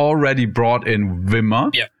guys already brought in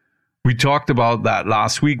Wimmer. Yeah. We talked about that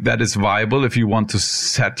last week. That is viable if you want to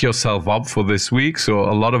set yourself up for this week. So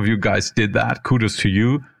a lot of you guys did that. Kudos to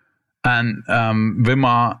you. And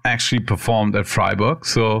Wimmer actually performed at Freiburg.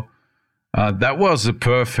 So That was a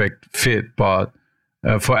perfect fit, but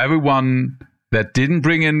for everyone that didn't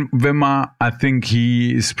bring in Wimmer, I think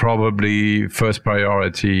he is probably first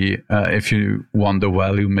priority if you want the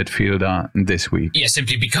value midfielder this week. Yeah,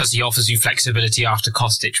 simply because he offers you flexibility after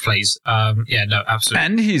Kostic plays. Absolutely.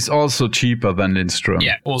 And he's also cheaper than Lindstrom.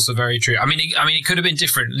 Yeah, also very true. I mean, it could have been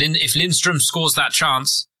different. If Lindstrom scores that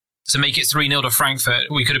chance to make it 3-0 to Frankfurt,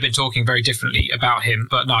 we could have been talking very differently about him.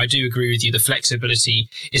 But no, I do agree with you. The flexibility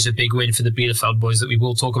is a big win for the Bielefeld boys that we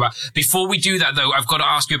will talk about. Before we do that, though, I've got to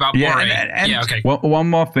ask you about Borré. Okay.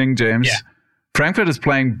 One more thing, James. Yeah. Frankfurt is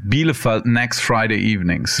playing Bielefeld next Friday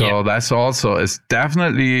evening. So that's also is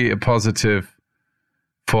definitely a positive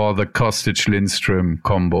for the Kostic-Lindstrom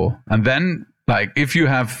combo. And then, if you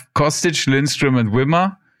have Kostic, Lindstrom, and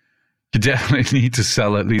Wimmer, you definitely need to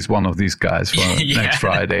sell at least one of these guys for next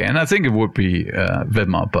Friday. And I think it would be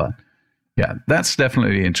Wimmer, but yeah, that's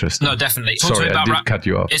definitely interesting. No, definitely. Sorry, I did cut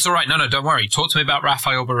you off. It's all right. No, don't worry. Talk to me about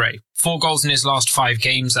Raphael Borré. 4 goals in his last 5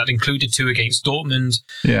 games. That included 2 against Dortmund.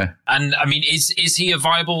 Yeah. And I mean, is he a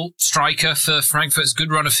viable striker for Frankfurt's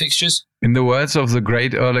good run of fixtures? In the words of the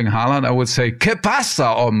great Erling Haaland, I would say, "Que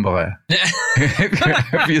pasa, hombre?"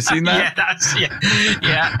 Have you seen that?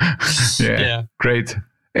 Yeah. Great.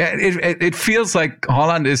 It feels like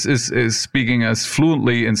Holland is speaking as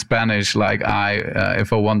fluently in Spanish like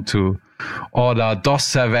if I want to order dos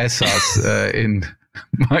cervezas in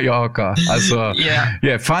Mallorca.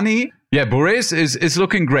 Funny. Yeah, Borré is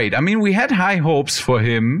looking great. I mean, we had high hopes for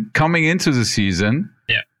him coming into the season.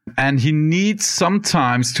 Yeah. And he needs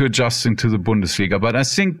sometimes to adjust into the Bundesliga. But I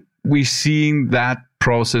think we're seeing that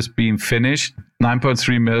process being finished.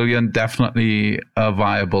 9.3 million, definitely a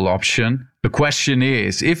viable option. The question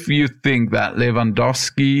is, if you think that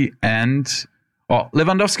Lewandowski and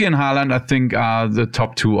Haaland, I think, are the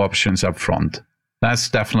top 2 options up front. That's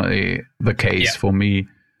definitely the case for me,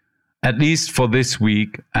 at least for this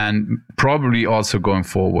week and probably also going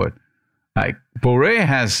forward. Borré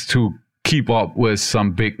has to keep up with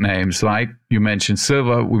some big names, like you mentioned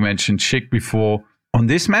Silva, we mentioned Schick before. On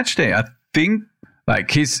this match day, I think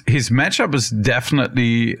his matchup is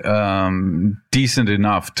definitely decent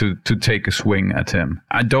enough to take a swing at him.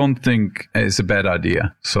 I don't think it's a bad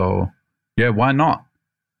idea. So, yeah, why not?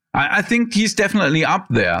 I think he's definitely up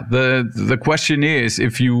there. The question is,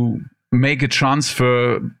 if you make a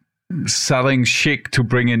transfer selling Schick to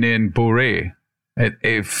bringing in Borré,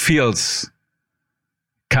 it feels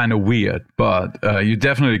kind of weird, but you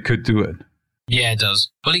definitely could do it. Yeah, it does.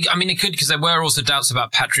 Well, it could, because there were also doubts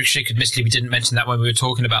about Patrick Schick. Admittedly, we didn't mention that when we were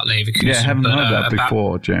talking about Leverkusen. Yeah, I haven't heard that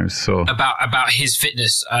before, James. So about his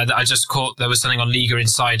fitness, I just caught there was something on Liga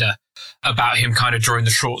Insider about him kind of drawing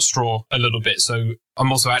the short straw a little bit. So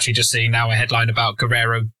I'm also actually just seeing now a headline about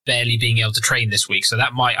Guerrero barely being able to train this week. So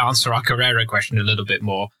that might answer our Guerrero question a little bit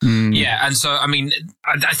more. Yeah. And so,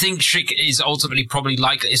 I think Schick is ultimately probably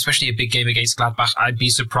likely, especially a big game against Gladbach. I'd be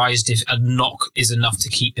surprised if a knock is enough to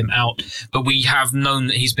keep him out. But we have known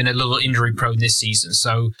that he's been a little injury prone this season.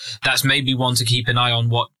 So that's maybe one to keep an eye on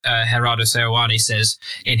what Gerardo Seoane says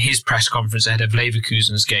in his press conference ahead of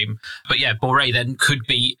Leverkusen's game. But yeah, Borré then could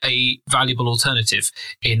be a valuable alternative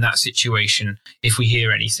in that situation if we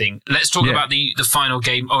hear anything. Let's talk about the final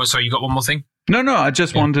game. Oh, sorry, you got one more thing? No, I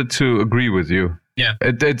just wanted to agree with you. Yeah,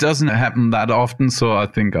 it doesn't happen that often, so I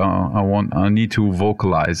think I need to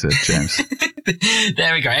vocalize it, James.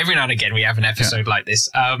 There we go. Every now and again we have an episode like this.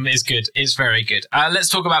 It's good. It's very good. Let's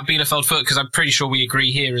talk about Bielefeld Fürth, because I'm pretty sure we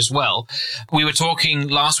agree here as well. We were talking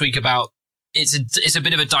last week about it's a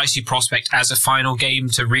bit of a dicey prospect as a final game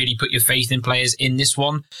to really put your faith in players in this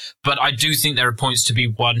one. But I do think there are points to be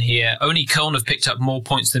won here. Only Köln have picked up more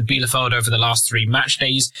points than Bielefeld over the last 3 match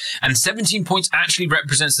days. And 17 points actually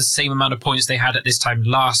represents the same amount of points they had at this time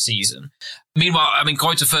last season. Meanwhile,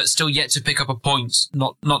 Greuther Fürth still yet to pick up a point,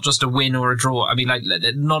 not just a win or a draw.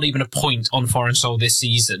 Not even a point on foreign soil this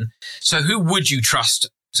season. So who would you trust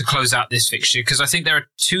to close out this fixture? Because I think there are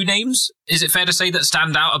 2 names, is it fair to say, that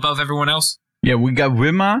stand out above everyone else? Yeah, we got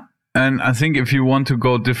Wimmer, and I think if you want to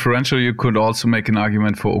go differential, you could also make an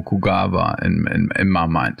argument for Okugawa in my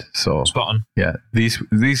mind. So spot on. Yeah, these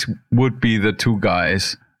would be the 2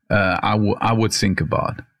 guys I would think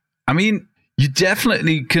about. You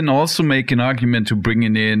definitely can also make an argument to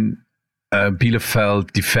bringing in a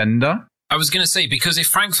Bielefeld defender. I was going to say, because if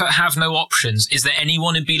Frankfurt have no options, is there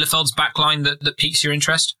anyone in Bielefeld's backline that piques your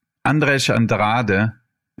interest? Andres Andrade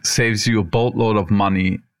saves you a boatload of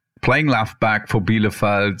money. Playing left back for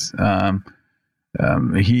Bielefeld,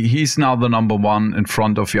 he's now the number 1 in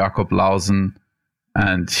front of Jakob Lausen,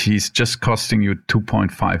 and he's just costing you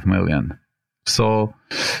 2.5 million. So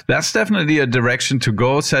that's definitely a direction to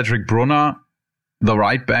go. Cedric Brunner, the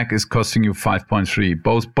right back is costing you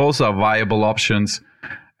 5.3. Both are viable options.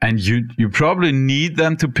 And you probably need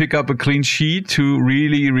them to pick up a clean sheet to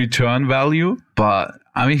really return value. But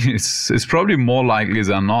I mean, it's probably more likely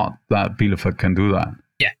than not that Bielefeld can do that.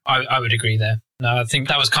 Yeah, I would agree there. No, I think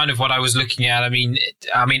that was kind of what I was looking at. I mean,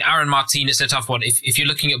 Aaron Martin, it's a tough one. If you're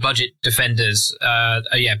looking at budget defenders,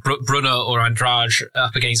 Brunner or Andrade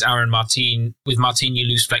up against Aaron Martin. With Martin, you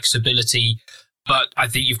lose flexibility. But I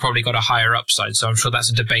think you've probably got a higher upside. So I'm sure that's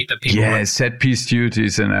a debate that people... Yeah, set-piece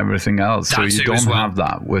duties and everything else. So you don't have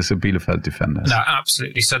that with the Bielefeld defenders. No,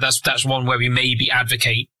 absolutely. So that's one where we maybe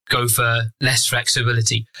advocate go for less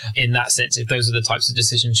flexibility in that sense, if those are the types of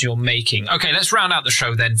decisions you're making. Okay, let's round out the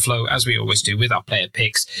show then, Flo, as we always do with our player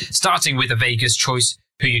picks. Starting with a Vegas choice,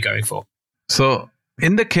 who are you going for? So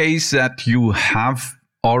in the case that you have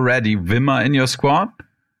already Wimmer in your squad,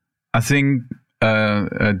 I think...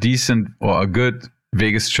 a decent or a good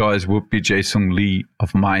Vegas choice would be Jae-Sung Lee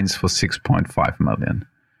of Mainz for 6.5 million.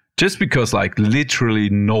 Just because like literally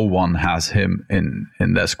no one has him in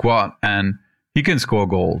their squad and he can score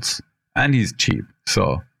goals and he's cheap.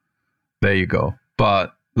 So there you go.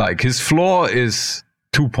 But like his floor is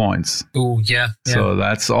 2 points. Oh, yeah. So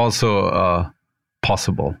that's also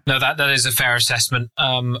possible. No, that is a fair assessment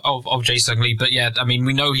of Jae-Sung Lee. But yeah, I mean,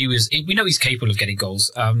 we know he's capable of getting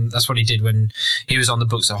goals. That's what he did when he was on the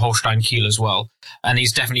books at Holstein Kiel as well. And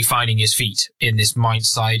he's definitely finding his feet in this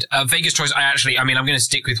Mainz side. Vegas choice, I'm going to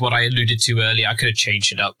stick with what I alluded to earlier. I could have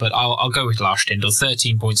changed it up, but I'll go with Lars Stindl,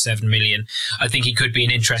 13.7 million. I think he could be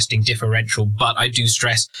an interesting differential, but I do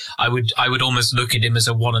stress I would almost look at him as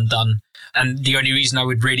a one and done. And the only reason I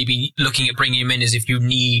would really be looking at bringing him in is if you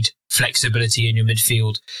need flexibility in your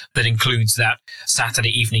midfield that includes that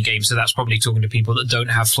Saturday evening game. So that's probably talking to people that don't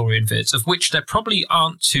have Florian Wirtz, of which there probably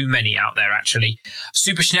aren't too many out there, actually.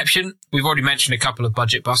 Super Schnäppchen, we've already mentioned a couple of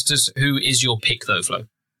budget busters. Who is your pick, though, Flo?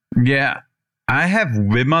 Yeah, I have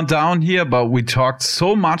Wimmer down here, but we talked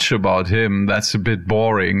so much about him, that's a bit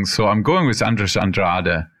boring. So I'm going with Andres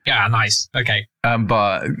Andrade. Yeah, nice. Okay.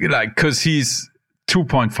 But because he's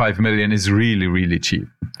 2.5 million is really, really cheap.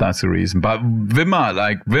 That's the reason. But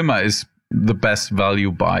Wimmer is the best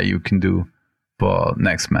value buy you can do for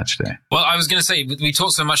next match day. Well, I was going to say, we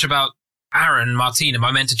talked so much about Aaron Martin. Am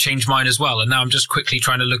I meant to change mine as well? And now I'm just quickly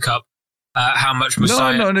trying to look up how much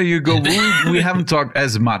Messiah... No, you go. We haven't talked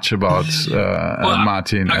as much about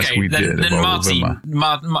Martin as we did about Wimmer.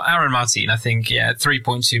 Aaron Martin, I think,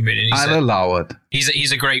 3.2 million. I'll allow it.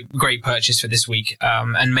 He's a great purchase for this week,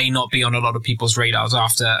 and may not be on a lot of people's radars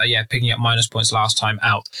after picking up minus points last time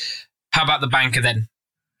out. How about the banker then?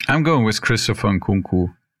 I'm going with Christopher Nkunku,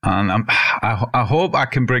 and I hope I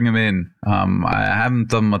can bring him in. I haven't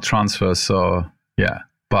done my transfer, so yeah,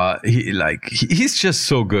 but he's just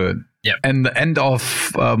so good. Yep. And the end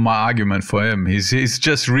of my argument for him, he's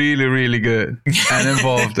just really, really good and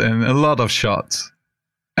involved in a lot of shots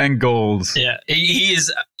and goals. Yeah, he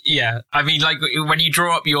is. Yeah, I mean, like when you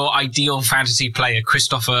draw up your ideal fantasy player,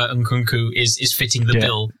 Christopher Nkunku is fitting the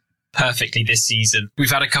bill perfectly this season. We've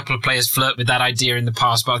had a couple of players flirt with that idea in the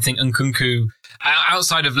past, but I think Nkunku,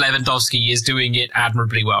 outside of Lewandowski, is doing it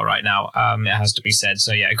admirably well right now. It has to be said.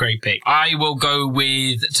 So yeah, a great pick. I will go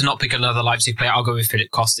with, to not pick another Leipzig player, I'll go with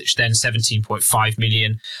Philip Kostic then, 17.5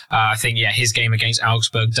 million. I think, his game against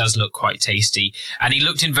Augsburg does look quite tasty. And he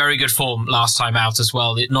looked in very good form last time out as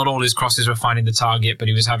well. Not all his crosses were finding the target, but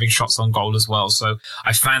he was having shots on goal as well. So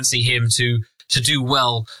I fancy him to do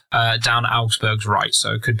well down Augsburg's right.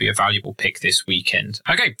 So it could be a valuable pick this weekend.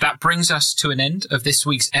 Okay, that brings us to an end of this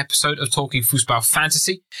week's episode of Talking Fußball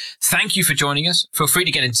Fantasy. Thank you for joining us. Feel free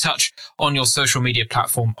to get in touch on your social media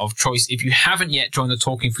platform of choice. If you haven't yet joined the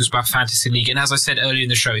Talking Fußball Fantasy League, and as I said earlier in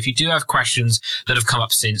the show, if you do have questions that have come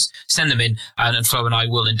up since, send them in, and Flo and I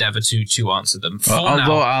will endeavour to answer them.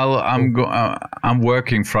 I'm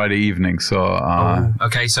working Friday evening, so...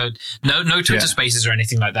 okay, so no Twitter Spaces or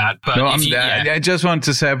anything like that. But I just want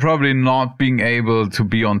to say I'm probably not being able to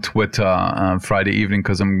be on Twitter Friday evening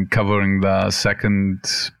because I'm covering the second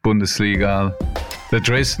Bundesliga, the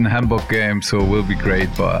Dresden-Hamburg game, so it will be great,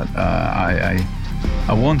 but I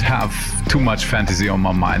won't have too much fantasy on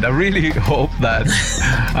my mind. I really hope that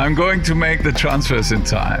I'm going to make the transfers in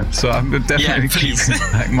time, so I'm definitely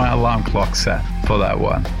keeping my alarm clock set for that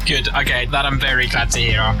one. Good. Okay, that I'm very glad to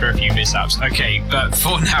hear after a few mishaps. Okay, but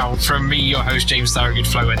for now, from me, your host James Thorogood,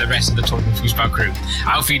 Flo, and the rest of the Talking Fußball crew,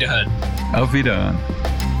 Auf Wiederhören. Auf Wiederhören.